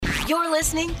You're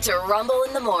listening to Rumble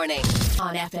in the Morning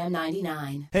on FM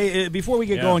 99. Hey, before we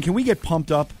get going, can we get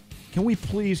pumped up? Can we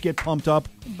please get pumped up?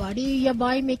 Buddy, your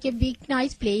boy make a big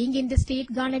noise playing in the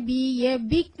street. Gonna be a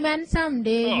big man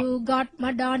someday. You got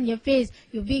mud on your face.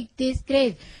 You big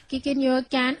disgrace. Kicking your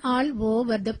can all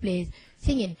over the place.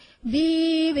 Singing,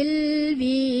 we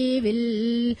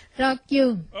will rock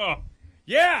you. Oh,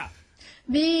 yeah.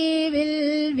 We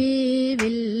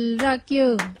will rock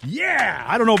you. Yeah!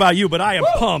 I don't know about you, but I am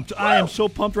pumped. I am so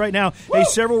pumped right now. Hey,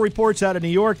 several reports out of New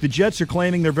York. The Jets are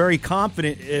claiming they're very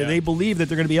confident. They believe that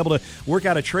they're going to be able to work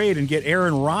out a trade and get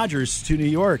Aaron Rodgers to New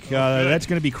York. That's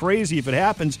going to be crazy if it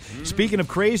happens. Speaking of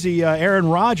crazy, Aaron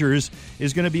Rodgers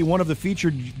is going to be one of the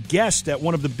featured guests at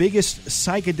one of the biggest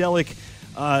psychedelic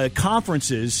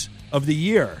conferences of the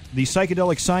year. The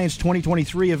Psychedelic Science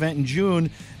 2023 event in June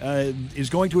is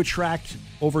going to attract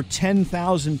over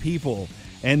 10,000 people.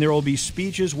 And there will be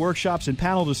speeches, workshops, and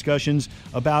panel discussions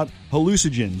about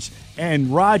hallucinogens.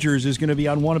 And Rodgers is going to be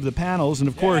on one of the panels. And,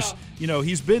 of course, you know,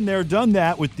 he's been there, done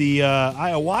that with the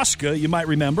ayahuasca, you might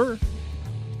remember.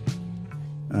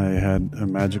 I had a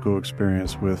magical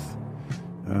experience with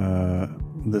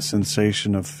the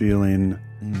sensation of feeling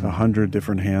 100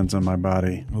 different hands on my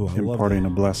body, imparting a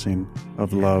blessing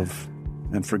of love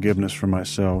and forgiveness for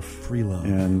myself, free love,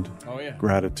 and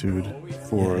gratitude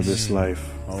for this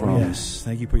life from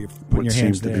Thank you for putting your hands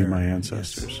seems there. to be my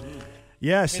ancestors.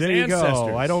 Yes, there you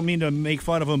go. I don't mean to make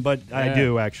fun of him, but I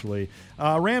do, actually.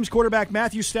 Rams quarterback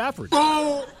Matthew Stafford.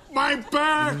 Oh, my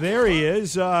back! There he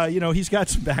is. He's got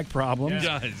some back problems. He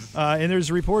does. And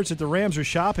there's reports that the Rams are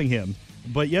shopping him.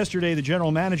 But yesterday, the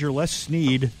general manager, Les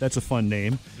Snead, that's a fun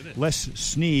name, Les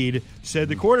Snead, said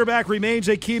the quarterback remains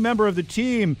a key member of the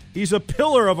team. He's a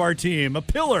pillar of our team, a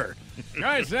pillar.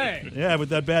 I say. Yeah, with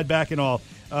that bad back and all.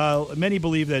 Many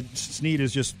believe that Snead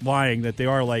is just lying, that they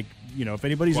are like, you know, if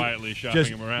anybody's quietly shopping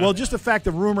him around. Well, just the fact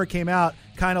the rumor came out,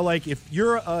 kind of like if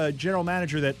you're a general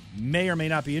manager that may or may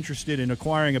not be interested in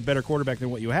acquiring a better quarterback than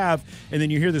what you have, and then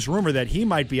you hear this rumor that he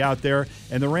might be out there,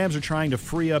 and the Rams are trying to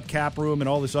free up cap room and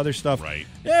all this other stuff. Right.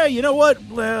 Yeah, you know what?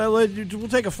 We'll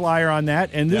take a flyer on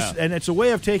that, and and it's a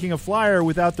way of taking a flyer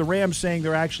without the Rams saying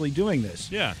they're actually doing this.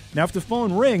 Yeah. Now, if the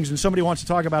phone rings and somebody wants to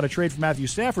talk about a trade for Matthew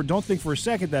Stafford, don't think for a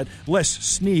second that Les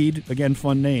Snead, again,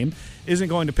 fun name, isn't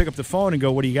going to pick up the phone and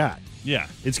go, "What do you got?" Yeah.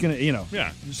 It's going to, you know.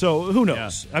 Yeah. So who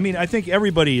knows? Yeah. I mean, I think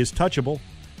everybody is touchable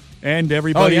and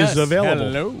everybody is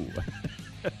available. Hello.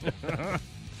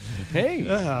 Hey.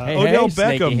 Odell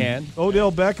Beckham. Hand.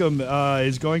 Odell Beckham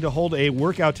is going to hold a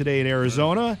workout today in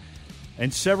Arizona,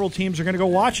 and several teams are going to go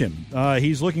watch him.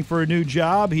 He's looking for a new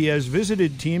job. He has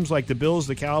visited teams like the Bills,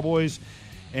 the Cowboys,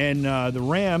 and the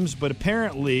Rams, but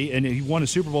apparently, and he won a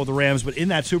Super Bowl with the Rams, but in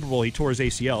that Super Bowl he tore his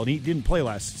ACL, and he didn't play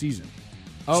last season.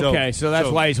 Okay, so that's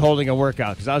why he's holding a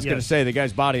workout, because I was going to say the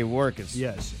guy's body of work is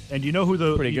And you know who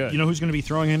pretty good. You know who's going to be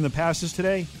throwing him the passes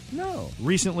today? No.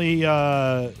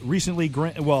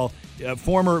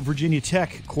 Former Virginia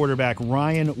Tech quarterback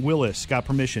Ryan Willis got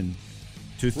permission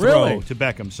to throw to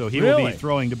Beckham, so he will be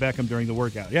throwing to Beckham during the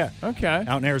workout. Yeah. Okay.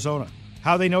 Out in Arizona.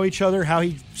 How they know each other, how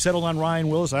he settled on Ryan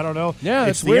Willis, I don't know. Yeah,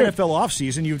 it's the weird. NFL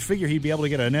offseaston. You'd figure he'd be able to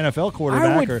get an NFL quarterback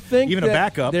I would or think even a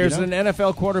backup. There's an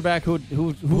NFL quarterback who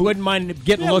wouldn't mind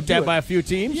getting looked at by a few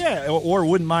teams. Yeah, or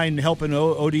wouldn't mind helping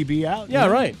ODB out. Yeah,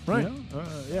 right. You know?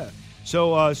 Yeah.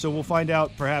 So we'll find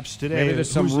out perhaps today. Maybe there's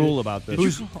some rule about this.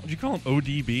 Did you call him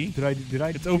ODB? Did I?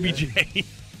 It's OBJ.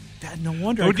 No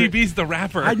wonder. ODB's the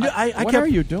rapper. What are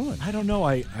you doing? I don't know.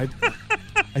 I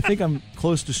think I'm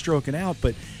close to stroking out,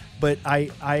 but I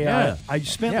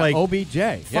spent like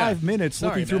OBJ 5 minutes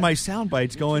looking through my sound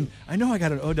bites going, I know I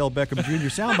got an Odell Beckham Jr.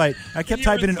 sound bite. I kept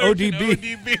typing in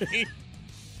ODB.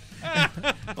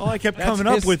 All I kept coming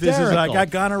up with is I got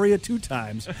gonorrhea 2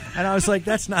 times. And I was like,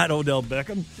 that's not Odell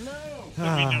Beckham. No.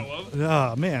 That we know of.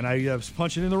 Oh, man, I was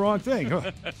punching in the wrong thing.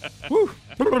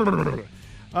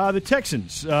 The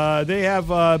Texans, they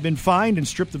have been fined and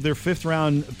stripped of their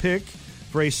 5th-round pick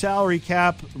for a salary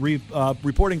cap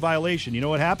reporting violation. You know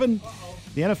what happened?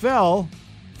 The NFL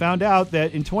found out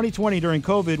that in 2020 during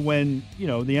COVID, when the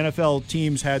NFL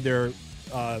teams had their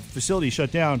facility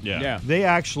shut down, they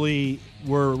actually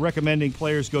were recommending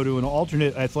players go to an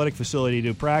alternate athletic facility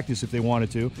to practice if they wanted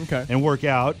to and work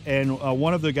out. And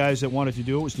one of the guys that wanted to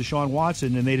do it was Deshaun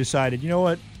Watson, and they decided, you know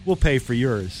what, we'll pay for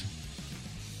yours.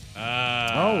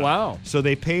 Oh wow! So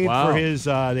they paid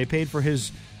for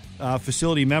his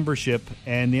facility membership,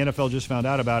 and the NFL just found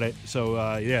out about it. So,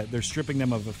 they're stripping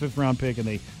them of a 5th-round pick, and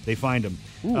they fined him.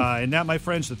 And that, my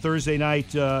friends, the Thursday night,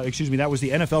 that was the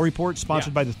NFL Report,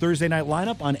 sponsored by the Thursday Night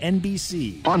Lineup on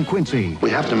NBC. On Quincy,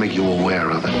 we have to make you aware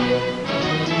of it.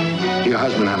 Your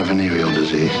husband had a venereal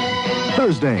disease.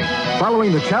 Thursday,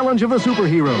 following the Challenge of the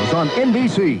Superheroes on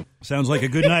NBC. Sounds like a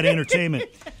good night of entertainment.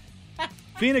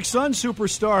 Phoenix Suns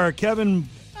superstar Kevin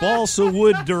Balsa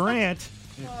Wood Durant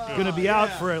going to be out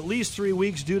for at least 3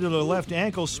 weeks due to the left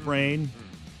ankle sprain.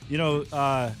 You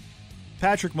know,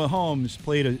 Patrick Mahomes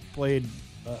played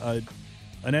an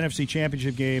NFC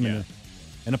Championship game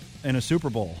and a Super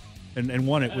Bowl and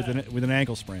won it with an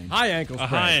ankle sprain. High ankle sprain. A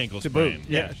high ankle sprain.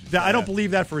 Yeah, I don't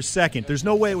believe that for a second. There's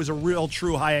no way it was a real,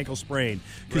 true high ankle sprain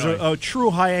because a true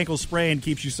high ankle sprain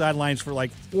keeps you sidelines for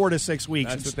like 4 to 6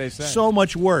 weeks. That's what they say. So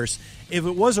much worse. If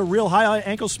it was a real high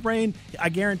ankle sprain, I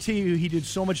guarantee you he did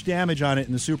so much damage on it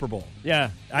in the Super Bowl. Yeah,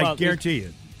 I guarantee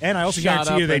you. And I also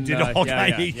guarantee you they did all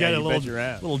kind of he got a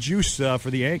little juice for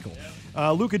the ankle.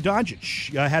 Luka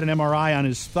Doncic had an MRI on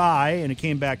his thigh, and it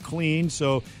came back clean,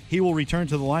 so he will return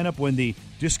to the lineup when the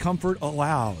discomfort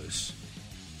allows.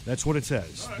 That's what it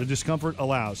says. The discomfort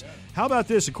allows. How about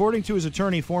this? According to his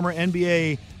attorney, former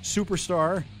NBA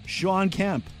superstar Shawn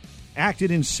Kemp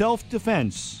acted in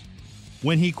self-defense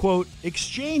when he, quote,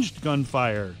 exchanged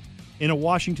gunfire in a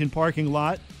Washington parking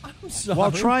lot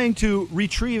while trying to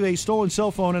retrieve a stolen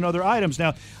cell phone and other items.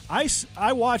 Now,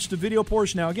 I watched the video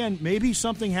portion. Now, again, maybe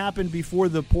something happened before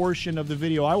the portion of the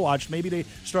video I watched. Maybe they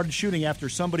started shooting after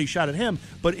somebody shot at him.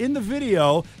 But in the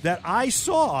video that I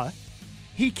saw,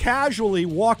 he casually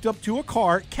walked up to a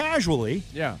car,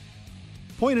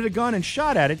 pointed a gun and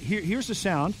shot at it. Here's the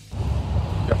sound.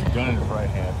 Got the gun in his right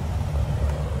hand.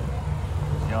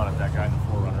 He's yelling at that guy in the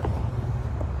 4Runner.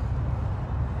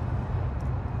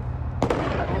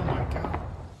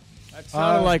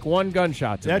 Sounded like one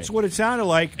gunshot to me. That's what it sounded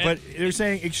like, but they're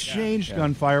saying exchanged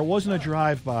gunfire. It wasn't a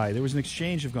drive-by. There was an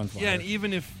exchange of gunfire. Yeah, and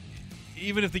even if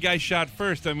the guy shot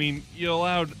first, I mean, you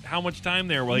allowed how much time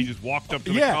there while he just walked up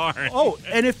to the car?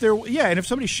 And if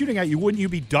somebody's shooting at you, wouldn't you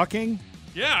be ducking?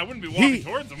 Yeah, I wouldn't be walking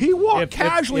towards him. He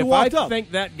casually walked up. If I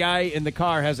think that guy in the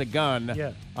car has a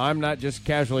gun, I'm not just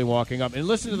casually walking up. And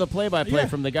listen to the play-by-play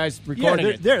from the guys recording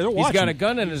it. They're watching. He's got a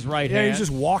gun in his right hand. Yeah, he's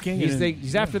just walking.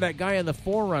 He's after that guy in the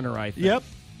 4Runner, I think. Yep.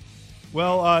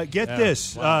 Well, get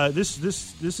this. Wow.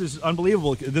 This is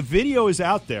unbelievable. The video is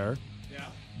out there,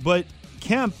 but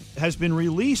Kemp has been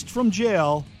released from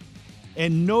jail,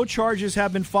 and no charges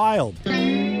have been filed.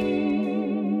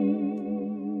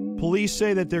 Police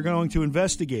say that they're going to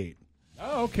investigate.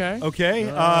 Oh, okay. Okay.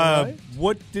 Right.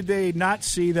 What did they not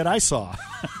see that I saw?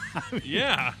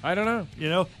 I don't know. You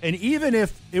know, and even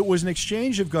if it was an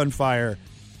exchange of gunfire,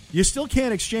 you still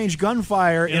can't exchange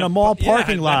gunfire in a mall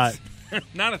parking lot.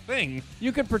 Not a thing.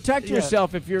 You can protect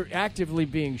yourself if you're actively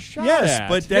being shot at. Yes,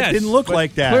 but that didn't look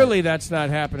like that. Clearly, that's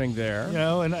not happening there. You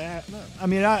know, and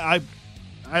I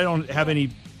don't have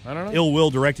any ill will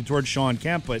directed towards Shawn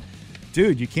Kemp, but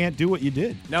dude, you can't do what you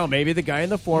did. No, maybe the guy in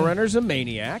the 4Runner's a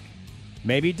maniac.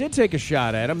 Maybe he did take a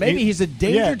shot at him. Maybe he's a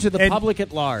danger to the public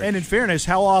at large. And in fairness,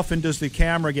 how often does the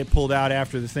camera get pulled out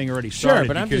after the thing already started? Sure,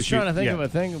 but I'm just trying to think of a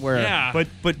thing where... Yeah.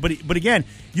 But again,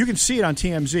 you can see it on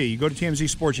TMZ. You go to TMZ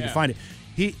Sports, you can find it.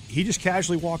 He just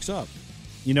casually walks up.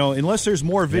 You know, unless there's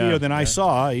more video than I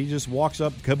saw, he just walks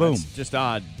up, kaboom. That's just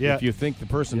odd. Yeah. If you think the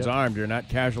person's armed, you're not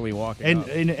casually walking up.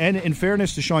 And in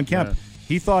fairness to Shawn Kemp,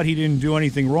 he thought he didn't do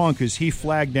anything wrong because he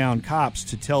flagged down cops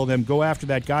to tell them, go after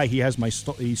that guy. He has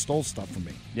he stole stuff from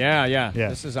me. Yeah.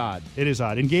 This is odd. It is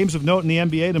odd. In games of note in the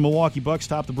NBA, the Milwaukee Bucks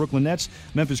topped the Brooklyn Nets.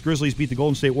 Memphis Grizzlies beat the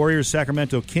Golden State Warriors.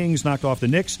 Sacramento Kings knocked off the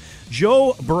Knicks.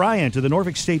 Joe Bryant of the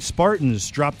Norfolk State Spartans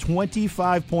dropped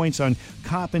 25 points on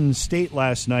Coppin State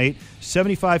last night.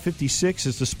 75-56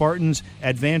 as the Spartans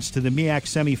advance to the MEAC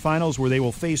semifinals, where they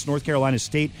will face North Carolina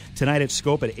State tonight at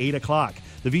Scope at 8 o'clock.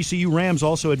 The VCU Rams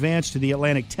also advanced to the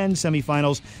Atlantic 10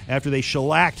 semifinals after they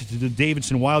shellacked the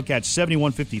Davidson Wildcats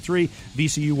 71-53.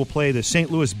 VCU will play the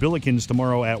St. Louis Billikens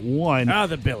tomorrow at 1.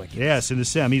 The Billikens. Yes, in the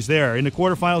semis there. In the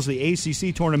quarterfinals of the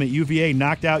ACC tournament, UVA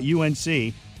knocked out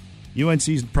UNC.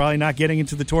 UNC's probably not getting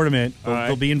into the tournament.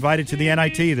 They'll be invited to the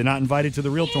NIT. They're not invited to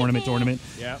the real tournament.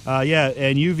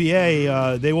 And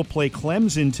UVA, they will play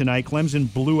Clemson tonight.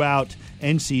 Clemson blew out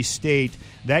NC State.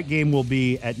 That game will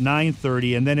be at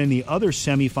 9:30. And then in the other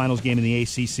semifinals game in the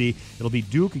ACC, it'll be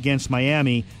Duke against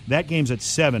Miami. That game's at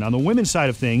 7. On the women's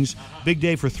side of things, big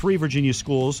day for 3 Virginia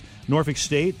schools. Norfolk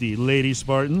State, the Lady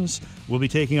Spartans, will be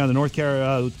taking on North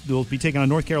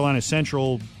Carolina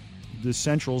Central. The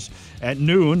Centrals at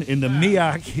noon in the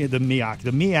MEAC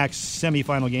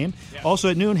semifinal game. Also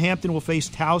at noon, Hampton will face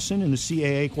Towson in the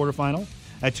CAA quarterfinal.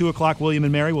 At 2 o'clock, William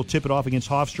 & Mary will tip it off against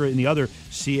Hofstra in the other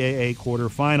CAA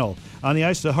quarterfinal. On the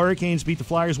ice, the Hurricanes beat the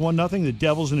Flyers 1-0. The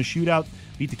Devils in a shootout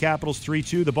beat the Capitals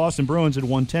 3-2. The Boston Bruins had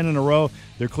won 10 in a row.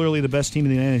 They're clearly the best team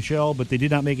in the NHL, but they did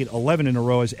not make it 11 in a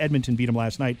row as Edmonton beat them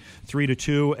last night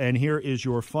 3-2. And here is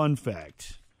your fun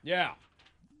fact. Yeah.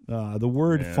 The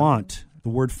word font. The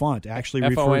word font actually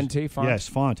refers... F-O-N-T, font? Yes,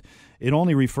 font. It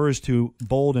only refers to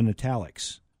bold and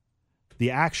italics. The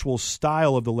actual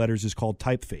style of the letters is called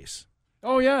typeface.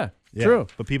 Oh, yeah. True.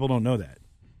 But people don't know that.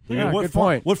 Yeah, what good font,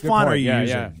 point. What Good font point. are you Yeah,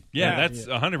 using? Yeah, that's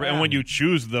 100%. And when you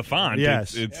choose the font,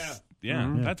 Yes.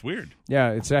 that's weird.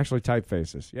 Yeah, it's actually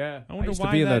typefaces. Yeah. I wonder used why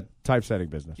to be in that- the typesetting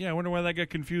business. Yeah, I wonder why that got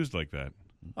confused like that.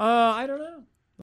 I don't know.